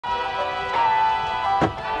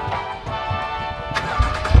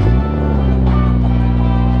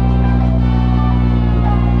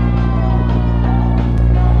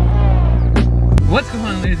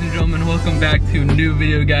welcome back to a new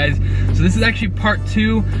video, guys. So this is actually part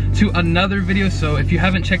 2 to another video, so if you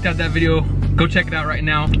haven't checked out that video, go check it out right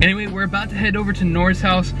now. Anyway, we're about to head over to Nora's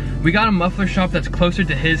house. We got a muffler shop that's closer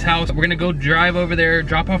to his house. We're gonna go drive over there,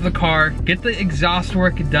 drop off the car, get the exhaust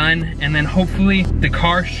work done, and then hopefully the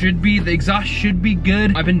exhaust should be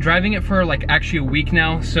good. I've been driving it for like actually a week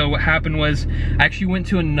now. So what happened was I actually went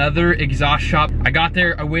to another exhaust shop. I got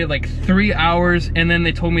there, I waited like 3 hours, and then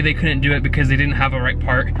they told me they couldn't do it because they didn't have a right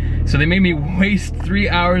part. So they made me waste 3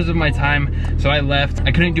 hours of my time. So I left.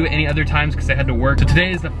 I couldn't do it any other times because I had to work. So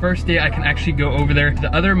today is the first day I can actually go over there.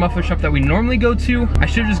 The other muffler shop that we normally go to, I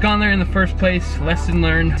should have just gone there in the first place. Lesson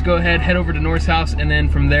learned. Let's go ahead, head over to Nora's house, and then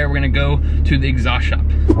from there we're gonna go to the exhaust shop.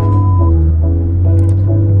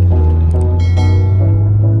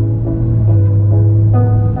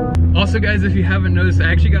 Also guys, if you haven't noticed,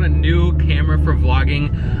 I actually got a new camera for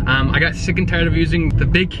vlogging. I got sick and tired of using the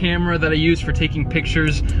big camera that I use for taking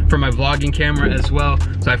pictures for my vlogging camera as well.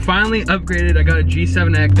 So I finally upgraded. I got a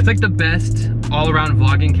G7X. It's like the best all-around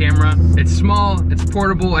vlogging camera. It's small, it's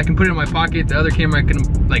portable, I can put it in my pocket. The other camera I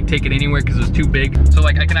can like take it anywhere because it was too big. So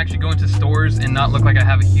like I can actually go into stores and not look like I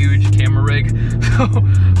have a huge camera rig.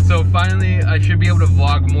 So finally I should be able to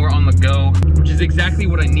vlog more on the go, which is exactly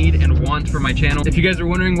what I need and want for my channel. If you guys are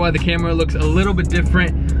wondering why the camera looks a little bit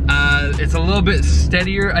different, it's a little bit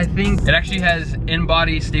steadier, I think. It actually has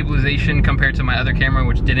in-body stabilization compared to my other camera,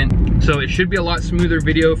 which didn't. So it should be a lot smoother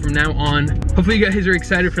video from now on. Hopefully you guys are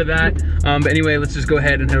excited for that. But anyway, let's just go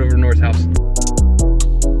ahead and head over to Nora's house.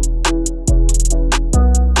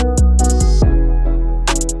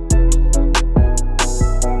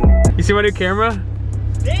 You see my new camera?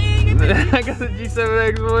 Dang, I got the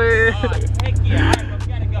G7X, boy. Oh, heck yeah. All right, we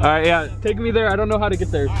gotta go. All right, yeah, take me there. I don't know how to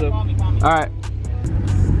get there, so. Call me. All right.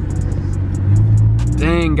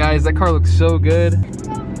 Dang, guys, that car looks so good.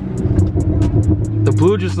 The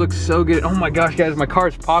blue just looks so good. Oh my gosh, guys, my car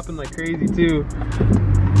is popping like crazy too.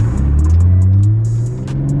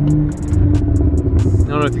 I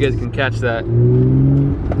don't know if you guys can catch that.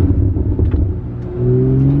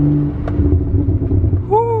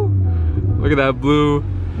 Woo! Look at that blue.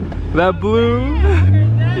 That blue.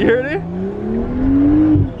 You heard it?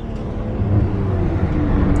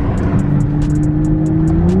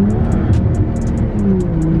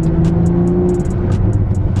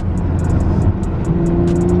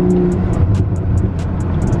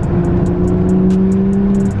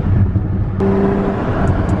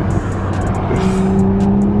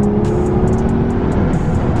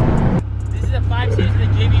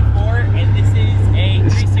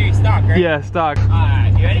 Yeah, stock.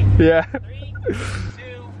 Alright, you ready? Yeah. 3,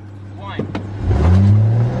 2, 1.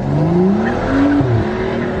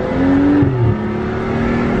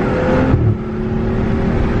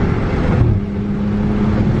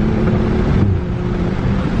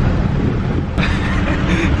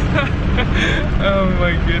 Oh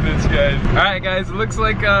my goodness, guys. Alright guys, it looks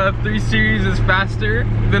like 3 Series is faster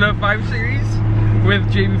than a 5 Series with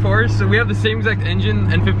JB4. So we have the same exact engine,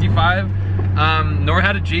 N55. Nora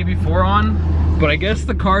had a JB4 on, but I guess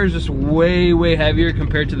the car is just way heavier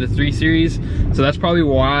compared to the 3 Series, so that's probably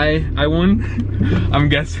why I won. I'm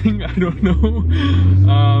guessing, I don't know.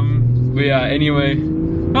 But yeah, anyway,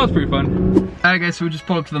 that was pretty fun. Alright guys, so we just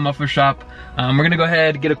pulled up to the muffler shop. We're gonna go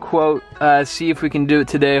ahead, get a quote, see if we can do it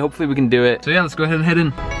today. Hopefully we can do it. So yeah, let's go ahead and head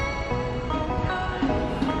in.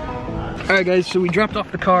 Alright guys, so we dropped off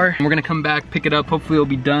the car. We're gonna come back, pick it up. Hopefully it'll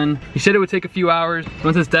be done. He said it would take a few hours.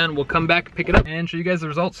 Once it's done, we'll come back, pick it up, and show you guys the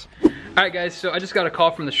results. Alright guys, so I just got a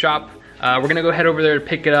call from the shop. We're gonna go head over there to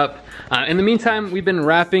pick it up. In the meantime, we've been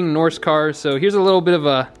wrapping Nora's car. So here's a little bit of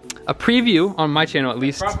a preview on my channel at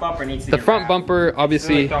least. The front bumper needs to get wrapped. Bumper,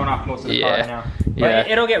 obviously. It's really throwing off most of the car right now. Yeah.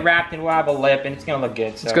 But it'll get wrapped and we'll have a lip and it's gonna look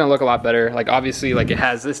good. So. It's gonna look a lot better. Like obviously, like it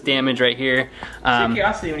has this damage right here.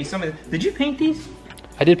 Curiosity, when you saw me, did you paint these?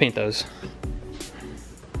 I did paint those.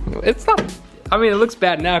 It's not, I mean, it looks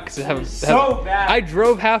bad now because it has so bad. I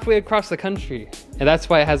drove halfway across the country and that's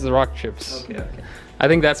why it has the rock chips. Okay. I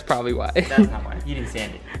think that's probably why. That's not why. You didn't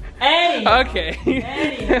sand it. Anyhow. Okay.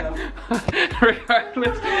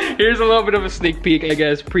 Regardless, here's a little bit of a sneak peek, I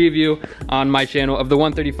guess, preview on my channel of the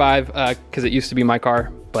 135 because it used to be my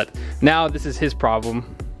car, but now this is his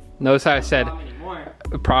problem. Notice how I said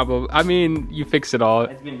problem. I mean, you fixed it all.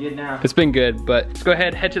 It's been good now. It's been good, but let's go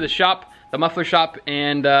ahead, head to the shop, the muffler shop,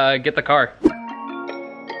 and get the car.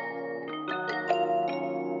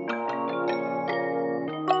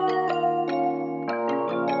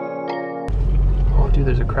 Oh, dude,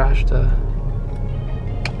 there's a crashed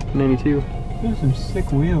 92. Those are some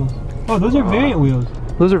sick wheels. Oh, those are variant wheels.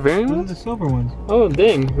 Those are variant wheels? ones? Those are the silver ones. Oh,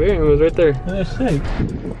 dang, variant wheels right there. Oh, they're sick.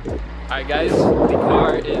 Alright guys, the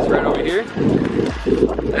car is right over here.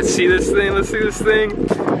 Let's see this thing, let's see this thing.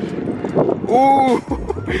 Ooh,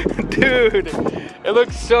 dude, it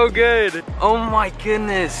looks so good. Oh my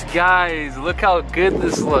goodness, guys, look how good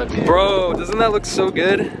this looks. Bro, doesn't that look so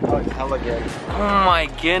good? Oh, it's hella good. Oh my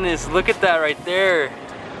goodness, look at that right there.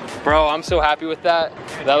 Bro, I'm so happy with that.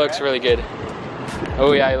 That looks really good.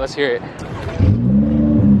 Oh yeah, let's hear it.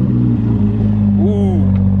 Ooh.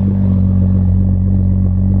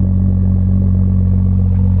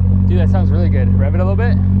 Dude, that sounds really good. Rev it a little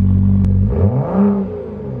bit.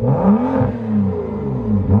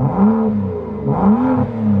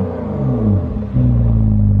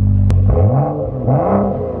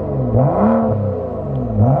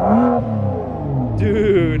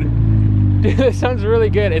 Dude, that sounds really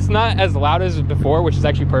good. It's not as loud as before, which is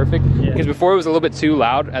actually perfect. Yeah. Because before it was a little bit too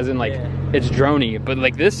loud, as in like it's droney. But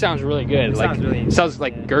like this sounds really good. It sounds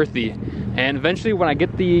like girthy. And eventually, when I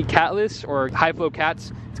get the catless or high flow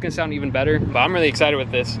cats, it's gonna sound even better. But I'm really excited with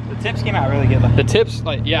this. The tips came out really good. The tips,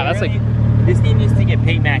 like yeah, that's really, like. This thing needs to get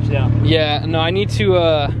paint matched up. Yeah, no, I need to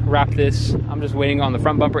wrap this. I'm just waiting on the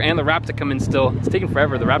front bumper and the wrap to come in still. It's taking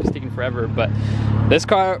forever. The wrap is taking forever, but this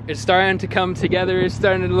car is starting to come together. It's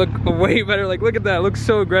starting to look way better. Like, look at that. It looks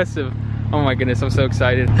so aggressive. Oh my goodness, I'm so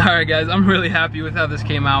excited. All right, guys, I'm really happy with how this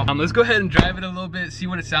came out. Let's go ahead and drive it a little bit, see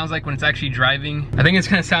what it sounds like when it's actually driving. I think it's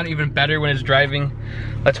gonna sound even better when it's driving.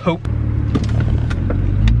 Let's hope.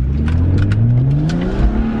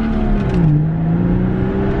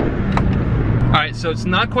 Alright, so it's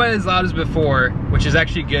not quite as loud as before, which is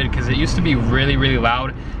actually good because it used to be really, really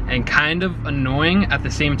loud and kind of annoying at the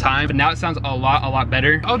same time. But now it sounds a lot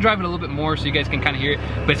better. I'll drive it a little bit more so you guys can kind of hear it,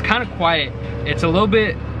 but it's kind of quiet. It's a little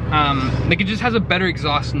bit, like it just has a better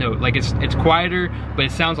exhaust note. Like it's quieter, but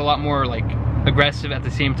it sounds a lot more like aggressive at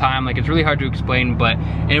the same time. Like it's really hard to explain, but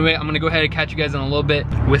anyway, I'm gonna go ahead and catch you guys in a little bit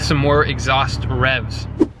with some more exhaust revs.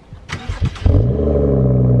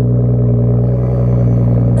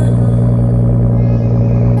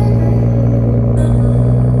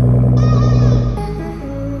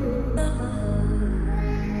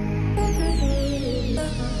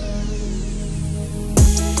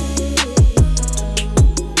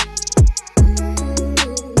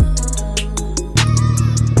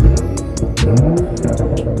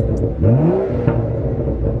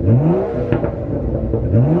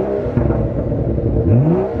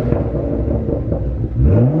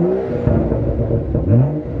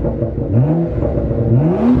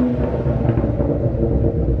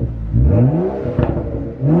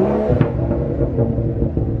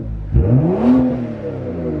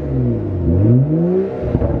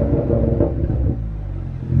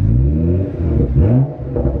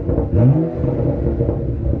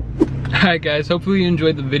 Alright guys, hopefully you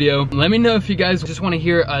enjoyed the video. Let me know if you guys just want to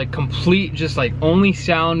hear a complete, just like only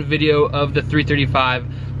sound video of the 335.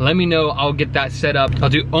 Let me know, I'll get that set up. I'll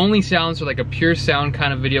do only sounds, so like a pure sound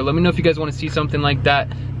kind of video. Let me know if you guys want to see something like that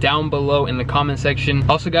down below in the comment section.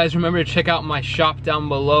 Also guys, remember to check out my shop down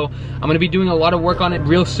below. I'm gonna be doing a lot of work on it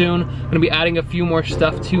real soon. I'm gonna be adding a few more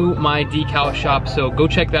stuff to my decal shop, so go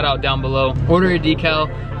check that out down below. Order a decal,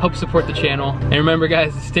 help support the channel. And remember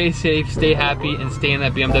guys, stay safe, stay happy, and stay in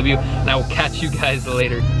that BMW, and I will catch you guys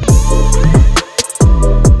later.